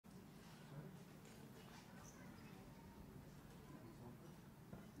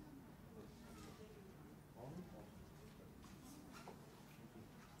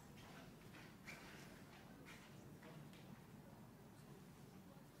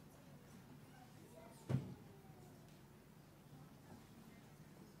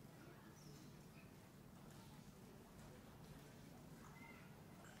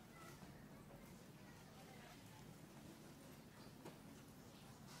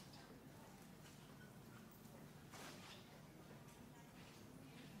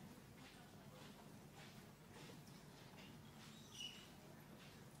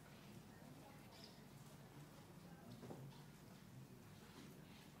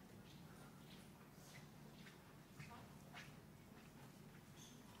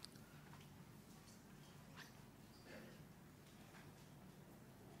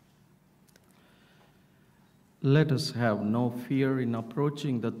Let us have no fear in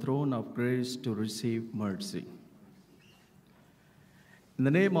approaching the throne of grace to receive mercy. In the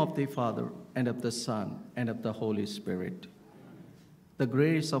name of the Father, and of the Son, and of the Holy Spirit, the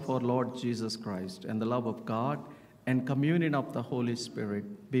grace of our Lord Jesus Christ, and the love of God, and communion of the Holy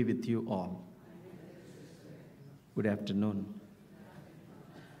Spirit be with you all. Good afternoon.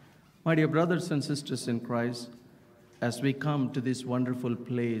 My dear brothers and sisters in Christ, as we come to this wonderful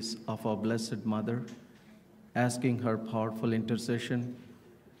place of our Blessed Mother, asking her powerful intercession,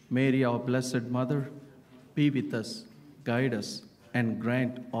 Mary, our Blessed Mother, be with us, guide us, and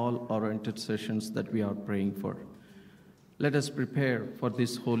grant all our intercessions that we are praying for. Let us prepare for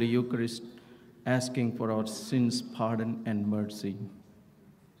this Holy Eucharist, asking for our sins' pardon and mercy.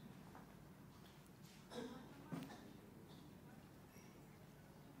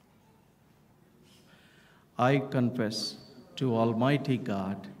 I confess to Almighty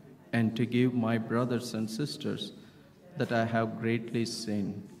God and to give my brothers and sisters that I have greatly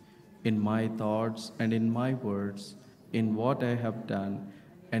sinned in my thoughts and in my words, in what I have done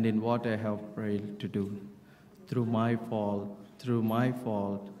and in what I have failed to do. Through my fault, through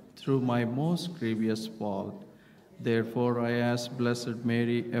my most grievous fault. Therefore I ask Blessed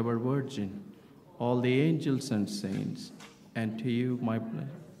Mary, ever Virgin, all the angels and saints, and to you, my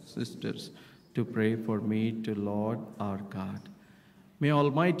sisters, to pray for me to Lord our God. May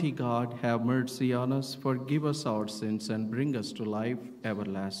Almighty God have mercy on us, forgive us our sins, and bring us to life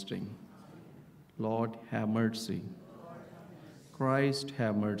everlasting. Lord, have mercy. Christ,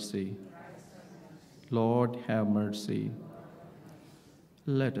 have mercy. Lord, have mercy.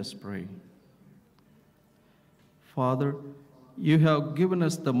 Let us pray. Father, you have given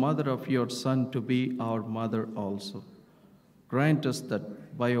us the mother of your Son to be our mother also. Grant us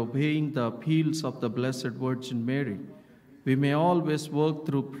that by obeying the appeals of the Blessed Virgin Mary, we may always work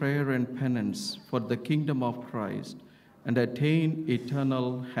through prayer and penance for the kingdom of Christ and attain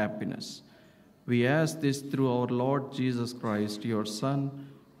eternal happiness. We ask this through our Lord Jesus Christ, your Son,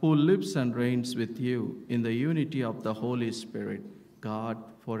 who lives and reigns with you in the unity of the Holy Spirit, God,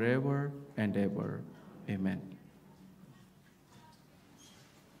 forever and ever. Amen.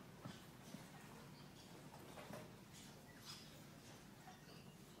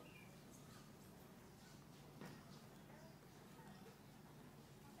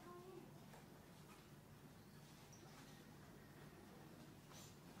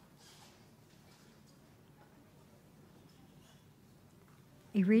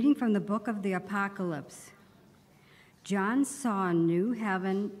 A reading from the book of the Apocalypse. John saw a new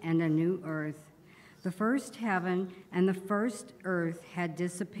heaven and a new earth. The first heaven and the first earth had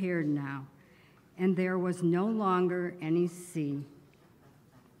disappeared now, and there was no longer any sea.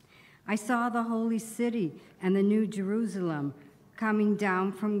 I saw the holy city and the new Jerusalem coming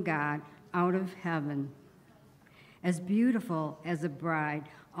down from God out of heaven, as beautiful as a bride,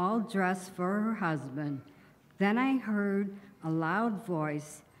 all dressed for her husband. Then I heard a loud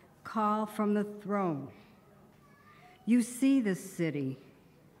voice call from the throne, "You see the city.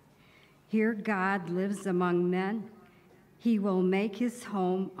 Here God lives among men. He will make his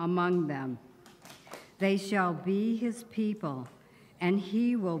home among them. They shall be his people, and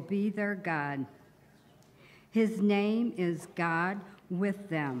he will be their God. His name is God with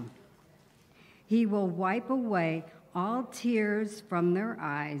them. He will wipe away all tears from their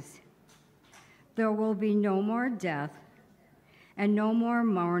eyes. There will be no more death, and no more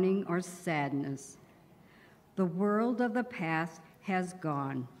mourning or sadness. The world of the past has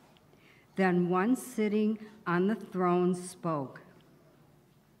gone." Then one sitting on the throne spoke,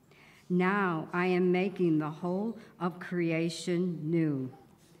 "Now I am making the whole of creation new."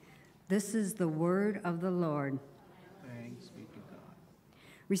 This is the word of the Lord. Thanks be to God.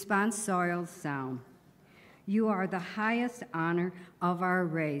 Responsorial Psalm. You are the highest honor of our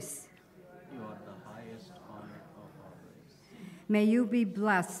race. You are the highest honor of our race. May you be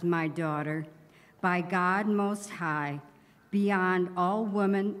blessed, my daughter, by God Most High, beyond all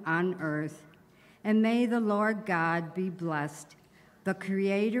women on earth. And may the Lord God be blessed, the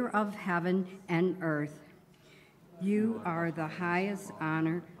creator of heaven and earth. You are the highest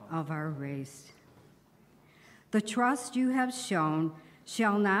honor of our race. The trust you have shown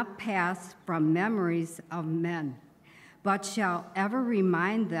shall not pass from memories of men, but shall ever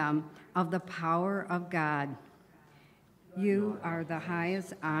remind them of the power of God. You are the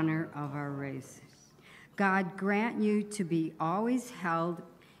highest honor of our race. God grant you to be always held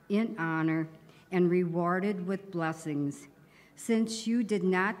in honor and rewarded with blessings, since you did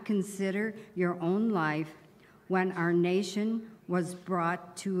not consider your own life when our nation was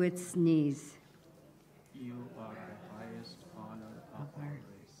brought to its knees. You are the highest honor of our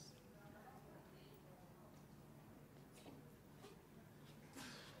race.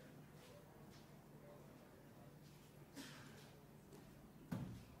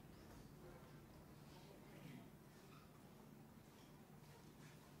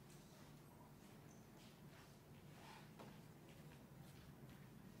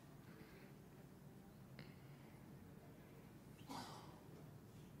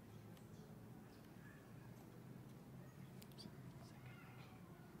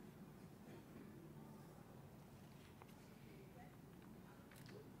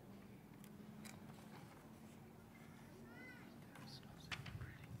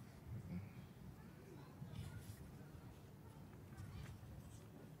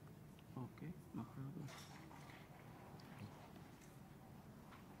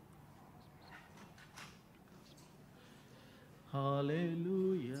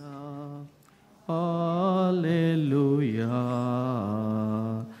 Hallelujah. Hallelujah.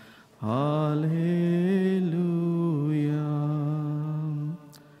 Hallelujah.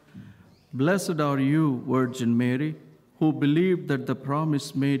 Blessed are you, Virgin Mary, who believed that the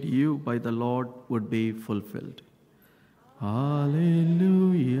promise made you by the Lord would be fulfilled. Hallelujah.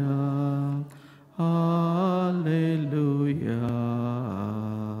 Hallelujah.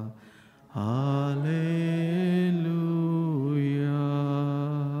 Hallelujah.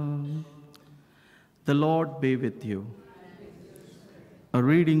 The Lord be with you. A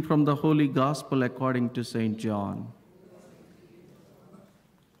reading from the Holy Gospel according to St. John.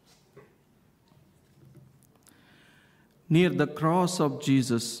 Near the cross of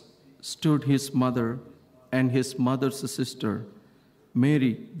Jesus stood his mother and his mother's sister,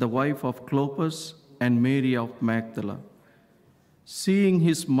 Mary, the wife of Clopas, and Mary of Magdala. Seeing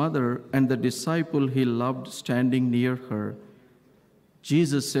his mother and the disciple he loved standing near her,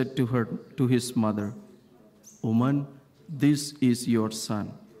 Jesus said to his mother, "Woman, this is your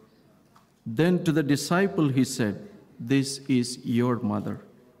son." Then to the disciple he said, "This is your mother."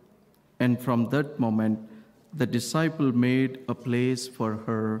 And from that moment, the disciple made a place for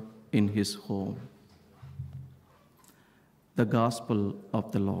her in his home. The Gospel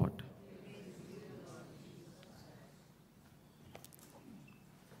of the Lord.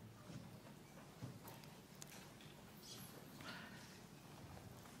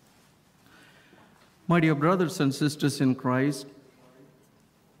 My dear brothers and sisters in Christ,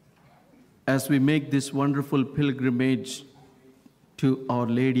 as we make this wonderful pilgrimage to Our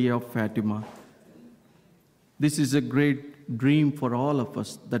Lady of Fátima, this is a great dream for all of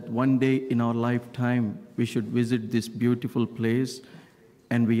us that one day in our lifetime we should visit this beautiful place,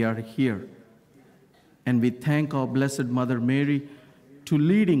 and we are here. And we thank our Blessed Mother Mary to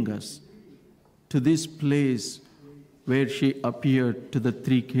leading us to this place where she appeared to the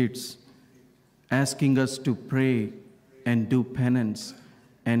three kids, asking us to pray and do penance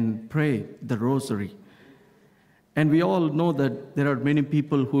and pray the rosary. And we all know that there are many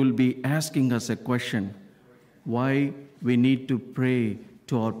people who will be asking us a question, why we need to pray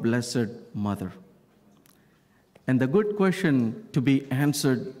to our Blessed Mother. And the good question to be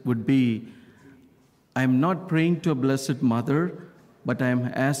answered would be, I'm not praying to a Blessed Mother, but I am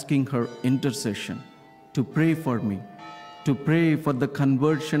asking her intercession to pray for me, to pray for the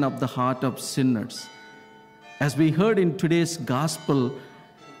conversion of the heart of sinners. As we heard in today's gospel,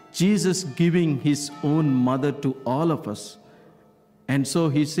 Jesus giving his own mother to all of us. And so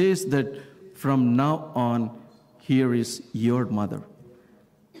he says that from now on, here is your mother.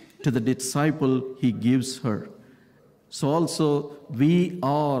 To the disciple, he gives her. So also, we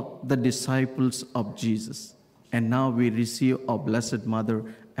are the disciples of Jesus. And now we receive our Blessed Mother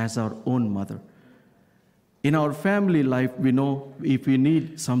as our own mother. In our family life, we know if we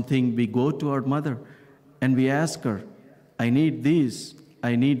need something, we go to our mother and we ask her, I need this,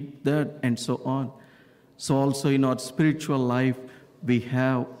 I need that, and so on. So also in our spiritual life, we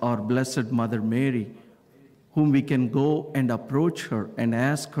have our Blessed Mother Mary, whom we can go and approach her and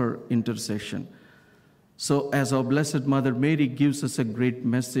ask her intercession. So as our Blessed Mother Mary gives us a great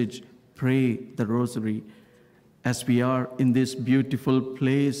message, pray the rosary. As we are in this beautiful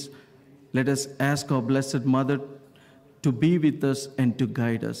place, let us ask our Blessed Mother to be with us and to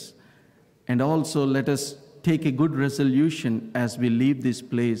guide us. And also let us take a good resolution as we leave this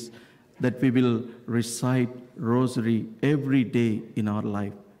place that we will recite rosary every day in our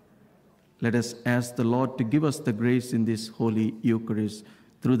life. Let us ask the Lord to give us the grace in this Holy Eucharist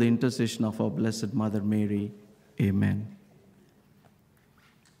through the intercession of our Blessed Mother Mary. Amen.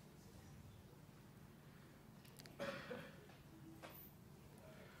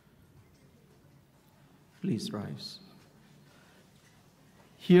 Please rise.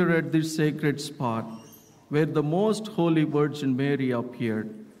 Here at this sacred spot, where the Most Holy Virgin Mary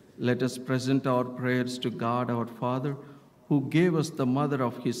appeared, let us present our prayers to God our Father, who gave us the mother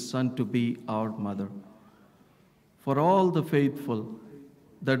of his Son to be our mother. For all the faithful,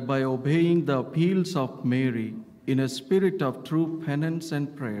 that by obeying the appeals of Mary in a spirit of true penance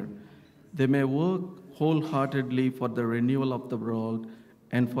and prayer, they may work wholeheartedly for the renewal of the world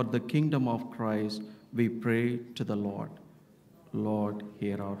and for the kingdom of Christ, we pray to the Lord. Lord,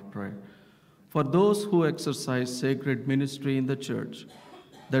 hear our prayer. For those who exercise sacred ministry in the church,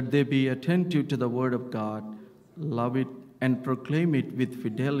 that they be attentive to the word of God, love it, and proclaim it with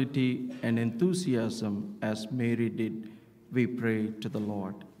fidelity and enthusiasm as Mary did, we pray to the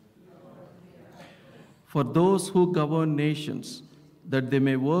Lord. For those who govern nations, that they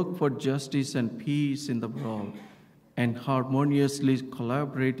may work for justice and peace in the world, and harmoniously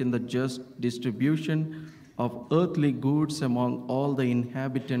collaborate in the just distribution of earthly goods among all the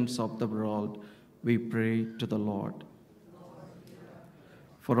inhabitants of the world, we pray to the Lord.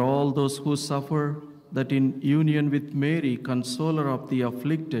 For all those who suffer, that in union with Mary, consoler of the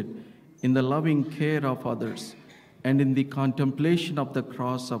afflicted, in the loving care of others, and in the contemplation of the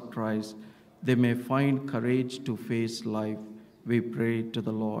cross of Christ, they may find courage to face life, we pray to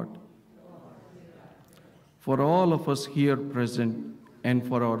the Lord. For all of us here present, and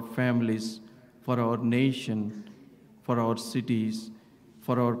for our families, for our nation, for our cities,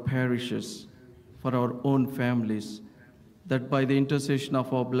 for our parishes, for our own families, that by the intercession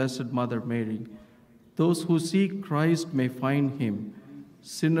of our Blessed Mother Mary, those who seek Christ may find him,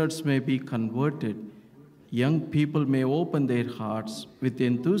 sinners may be converted, young people may open their hearts with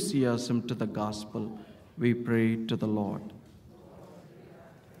enthusiasm to the gospel, we pray to the Lord.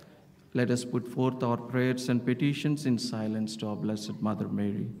 Let us put forth our prayers and petitions in silence to our Blessed Mother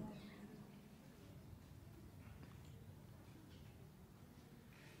Mary.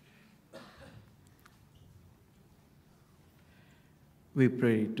 We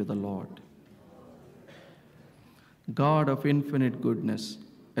pray to the Lord. God of infinite goodness,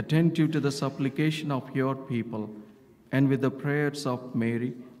 attentive to the supplication of your people, and with the prayers of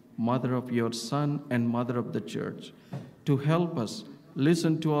Mary, Mother of your Son and Mother of the Church, to help us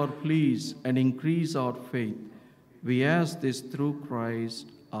listen to our pleas and increase our faith, we ask this through Christ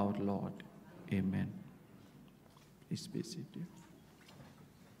our Lord. Amen. Please be seated.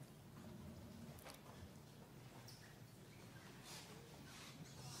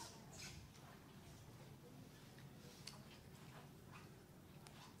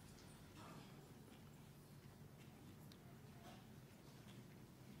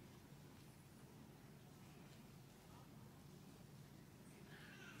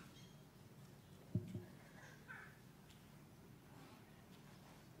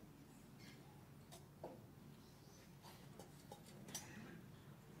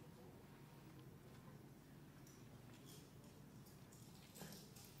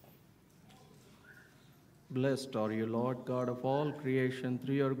 Blessed are you, Lord God of all creation.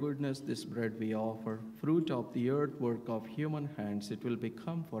 Through your goodness, this bread we offer, fruit of the earth, work of human hands, it will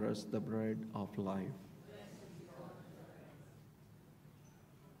become for us the bread of life.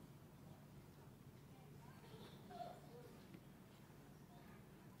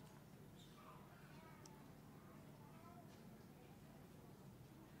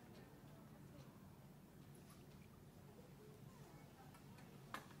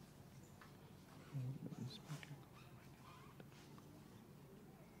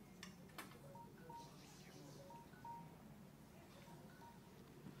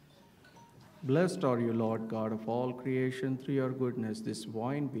 Blessed are you, Lord God of all creation. Through your goodness, this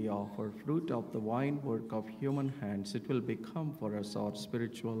wine we offer, fruit of the vine work of human hands, it will become for us our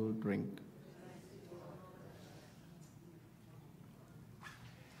spiritual drink.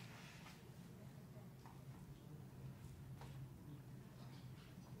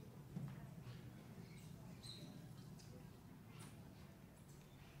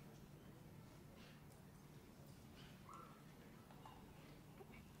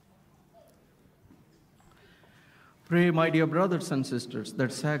 Pray, my dear brothers and sisters,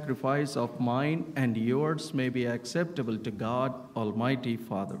 that sacrifice of mine and yours may be acceptable to God, Almighty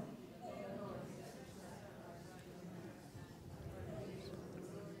Father.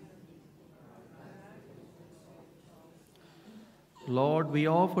 Lord, we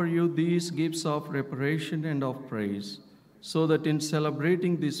offer you these gifts of reparation and of praise, so that in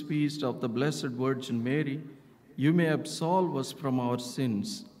celebrating this feast of the Blessed Virgin Mary, you may absolve us from our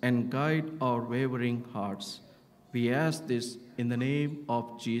sins and guide our wavering hearts. We ask this in the name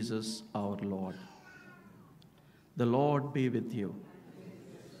of Jesus our Lord. The Lord be with you.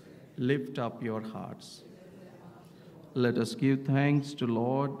 Lift up your hearts. Let us give thanks to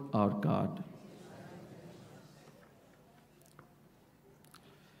Lord our God.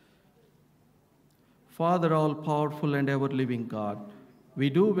 Father, all-powerful and ever-living God, we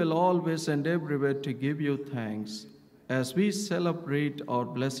do well always and everywhere to give you thanks as we celebrate our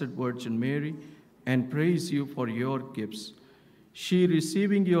Blessed Virgin Mary and praise you for your gifts. She,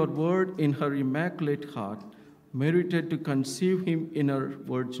 receiving your word in her immaculate heart, merited to conceive him in her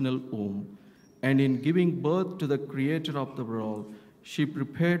virginal womb, and in giving birth to the Creator of the world, she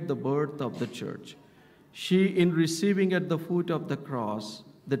prepared the birth of the Church. She, in receiving at the foot of the cross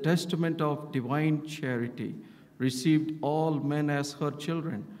the testament of divine charity, received all men as her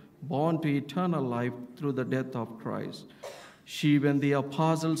children, born to eternal life through the death of Christ. She, when the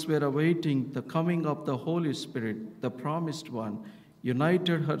apostles were awaiting the coming of the Holy Spirit, the promised one,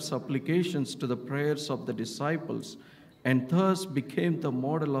 united her supplications to the prayers of the disciples, and thus became the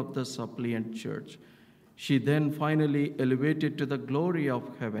model of the suppliant church. She then, finally elevated to the glory of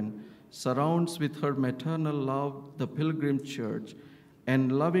heaven, surrounds with her maternal love the pilgrim church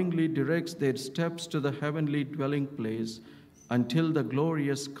and lovingly directs their steps to the heavenly dwelling place until the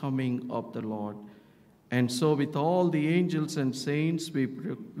glorious coming of the Lord. And so, with all the angels and saints,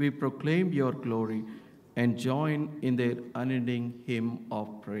 we proclaim your glory and join in their unending hymn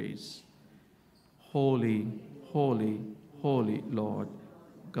of praise. Holy, holy, holy Lord,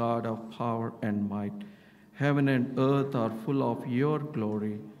 God of power and might, heaven and earth are full of your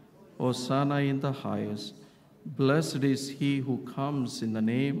glory. Hosanna in the highest. Blessed is he who comes in the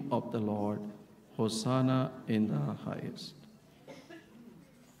name of the Lord. Hosanna in the highest.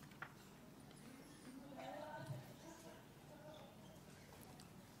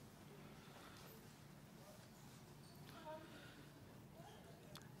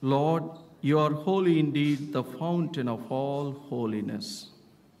 Lord, you are holy indeed, the fountain of all holiness.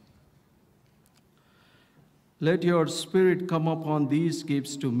 Let your Spirit come upon these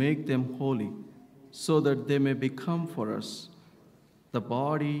gifts to make them holy, so that they may become for us the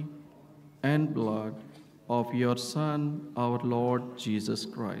body and blood of your Son, our Lord Jesus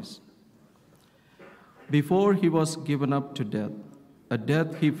Christ. Before he was given up to death, a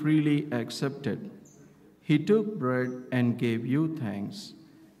death he freely accepted, he took bread and gave you thanks.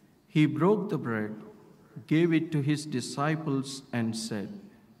 He broke the bread, gave it to his disciples, and said,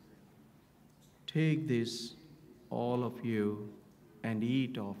 "Take this, all of you, and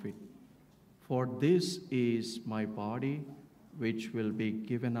eat of it, for this is my body, which will be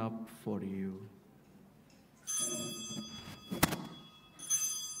given up for you."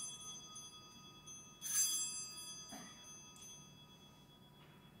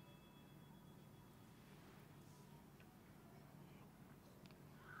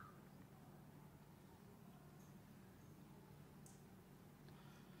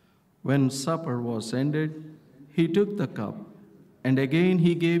 When supper was ended, he took the cup, and again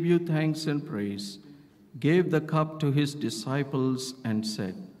he gave you thanks and praise, gave the cup to his disciples, and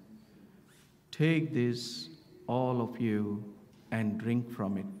said, "Take this, all of you, and drink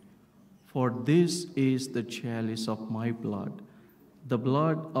from it, for this is the chalice of my blood, the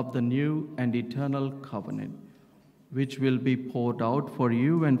blood of the new and eternal covenant, which will be poured out for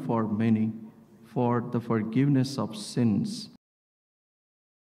you and for many for the forgiveness of sins."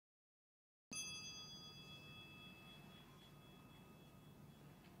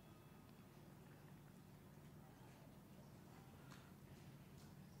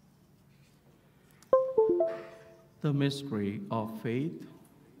 The mystery of faith.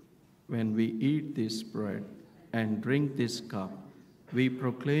 When we eat this bread and drink this cup, we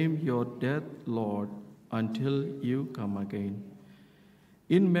proclaim your death, Lord, until you come again.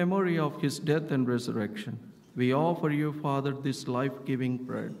 In memory of his death and resurrection, we offer you, Father, this life-giving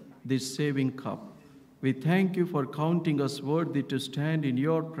bread, this saving cup. We thank you for counting us worthy to stand in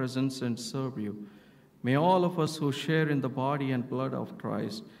your presence and serve you. May all of us who share in the body and blood of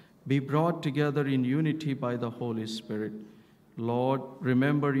Christ be brought together in unity by the Holy Spirit. Lord,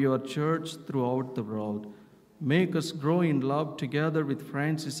 remember your church throughout the world. Make us grow in love together with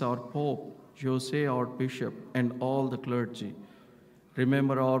Francis, our Pope, Jose, our Bishop, and all the clergy.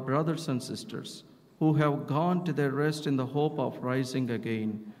 Remember our brothers and sisters who have gone to their rest in the hope of rising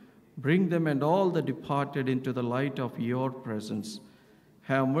again. Bring them and all the departed into the light of your presence.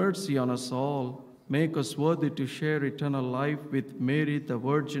 Have mercy on us all. Make us worthy to share eternal life with Mary, the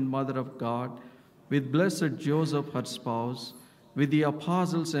Virgin Mother of God, with blessed Joseph, her spouse, with the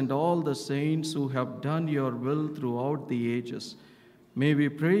apostles and all the saints who have done your will throughout the ages. May we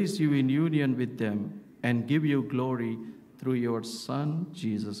praise you in union with them and give you glory through your Son,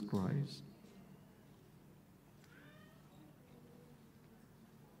 Jesus Christ.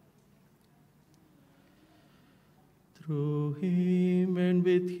 Through him and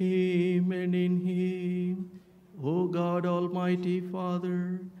with him and in him, O God, Almighty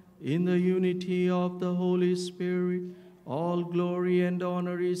Father, in the unity of the Holy Spirit, all glory and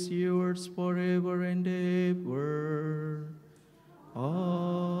honor is yours forever and ever.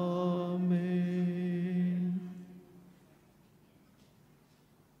 Amen.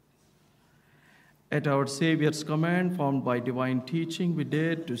 At our Savior's command, formed by divine teaching, we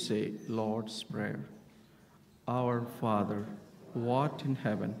dare to say Lord's Prayer. Our Father, who art in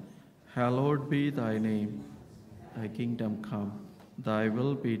heaven, hallowed be thy name. Thy kingdom come, thy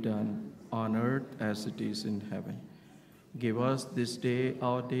will be done, on earth as it is in heaven. Give us this day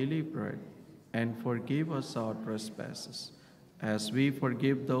our daily bread, and forgive us our trespasses, as we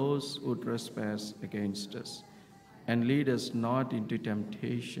forgive those who trespass against us. And lead us not into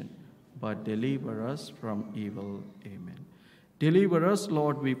temptation, but deliver us from evil. Amen. Deliver us,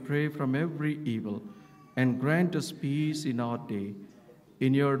 Lord, we pray, from every evil. and grant us peace in our day.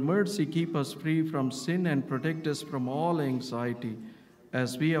 In your mercy, keep us free from sin and protect us from all anxiety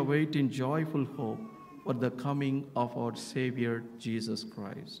as we await in joyful hope for the coming of our Savior, Jesus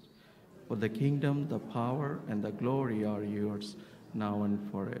Christ. For the kingdom, the power, and the glory are yours, now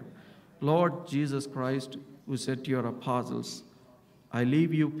and forever. Lord Jesus Christ, who said to your apostles, I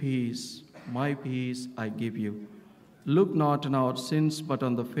leave you peace, my peace I give you. Look not on our sins, but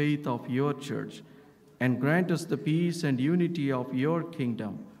on the faith of your church, and grant us the peace and unity of your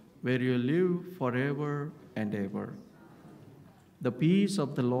kingdom, where you live forever and ever. The peace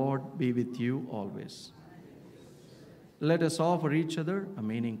of the Lord be with you always. Let us offer each other a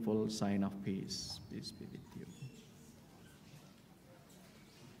meaningful sign of peace. Peace be with you.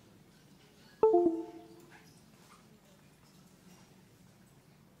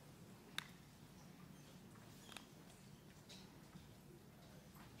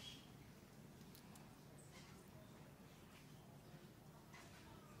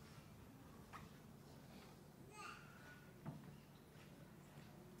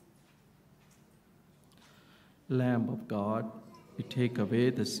 Lamb of God, you take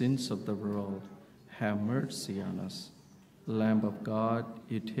away the sins of the world, have mercy on us. Lamb of God,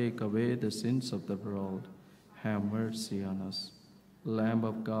 you take away the sins of the world, have mercy on us. Lamb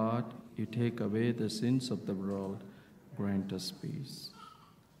of God, you take away the sins of the world, grant us peace.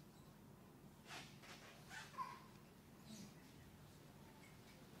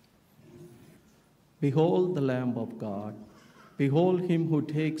 Behold the Lamb of God. Behold him who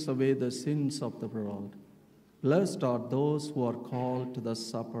takes away the sins of the world. Blessed are those who are called to the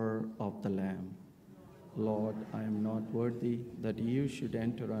supper of the Lamb. Lord, I am not worthy that you should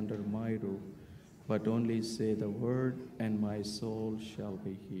enter under my roof, but only say the word, and my soul shall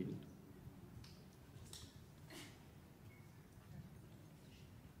be healed.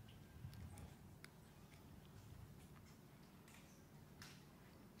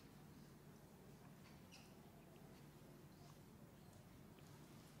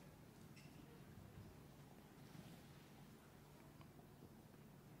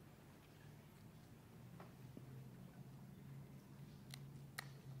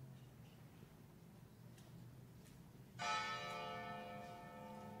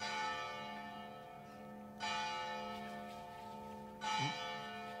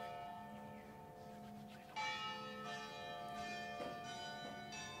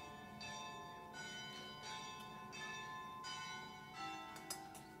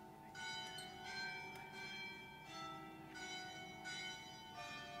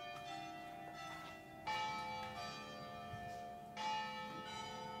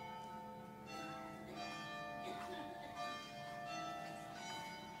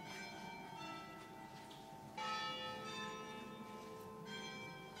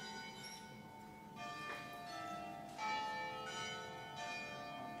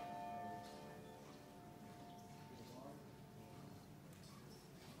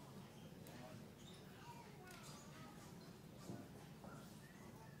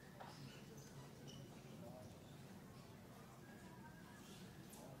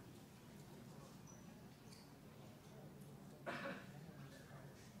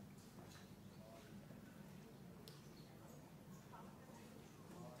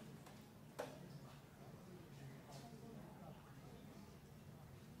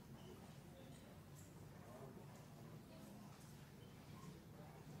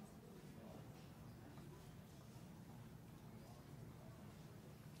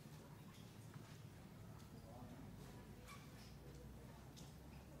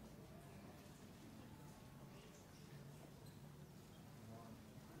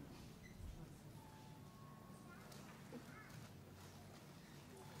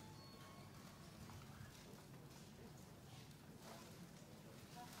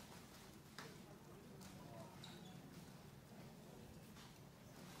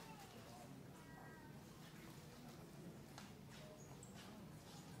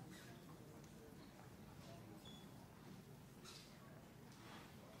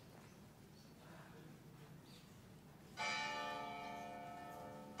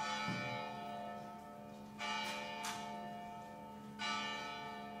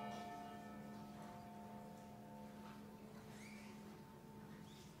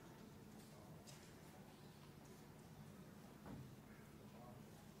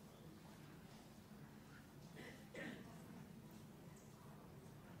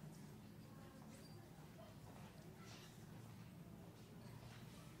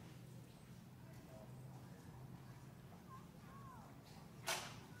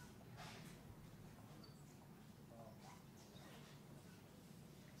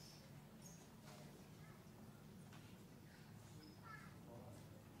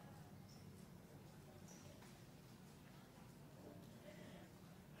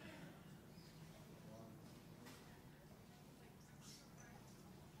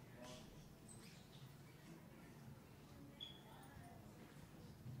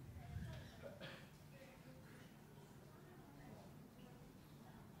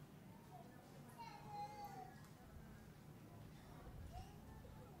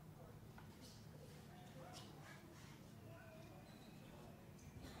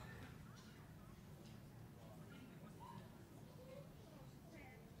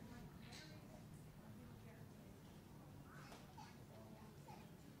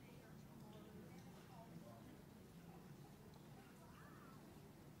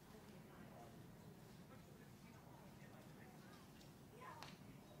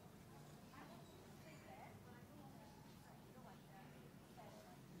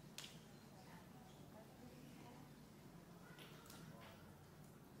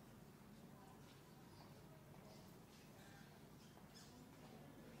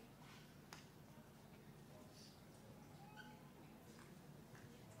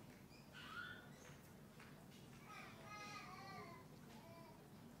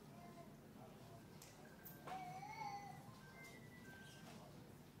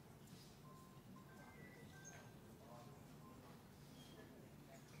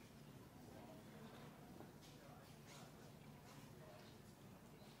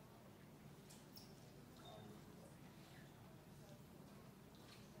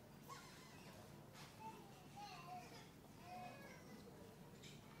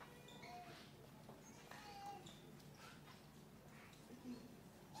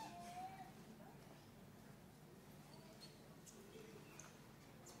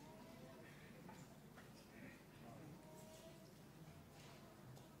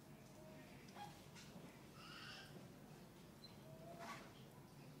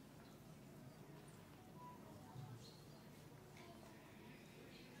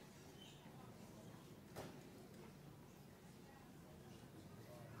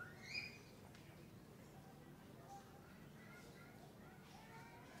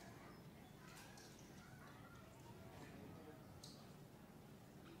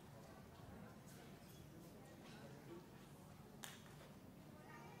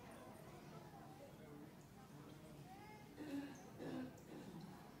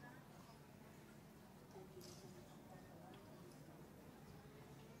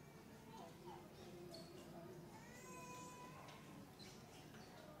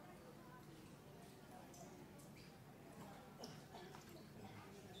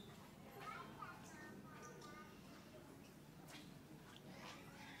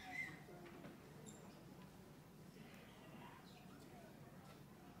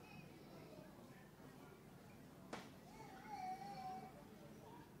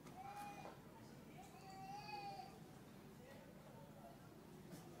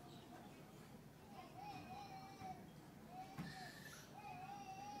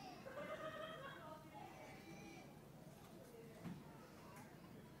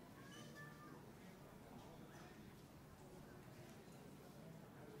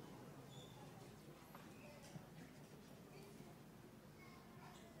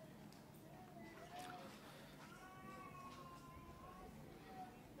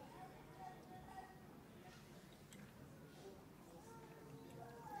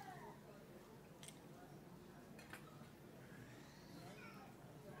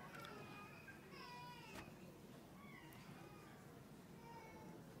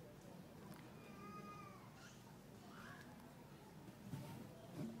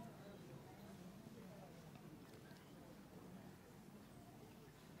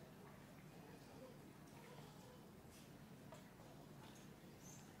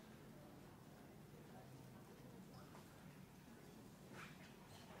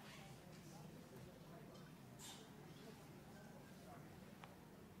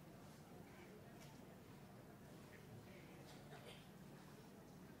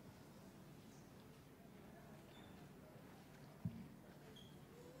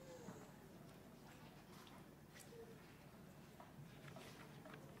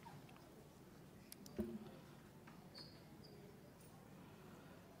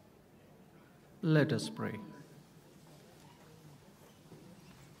 Let us pray.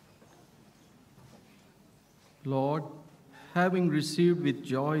 Lord, having received with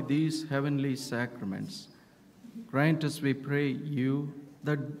joy these heavenly sacraments, grant us, we pray you,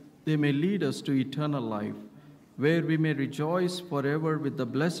 that they may lead us to eternal life, where we may rejoice forever with the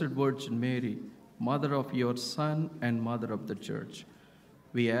Blessed Virgin Mary, Mother of your Son and Mother of the Church.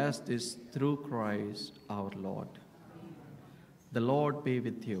 We ask this through Christ our Lord. The Lord be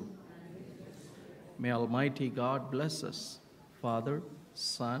with you. May Almighty God bless us, Father,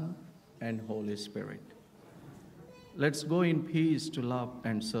 Son, and Holy Spirit. Let's go in peace to love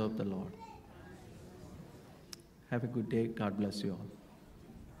and serve the Lord. Have a good day. God bless you all.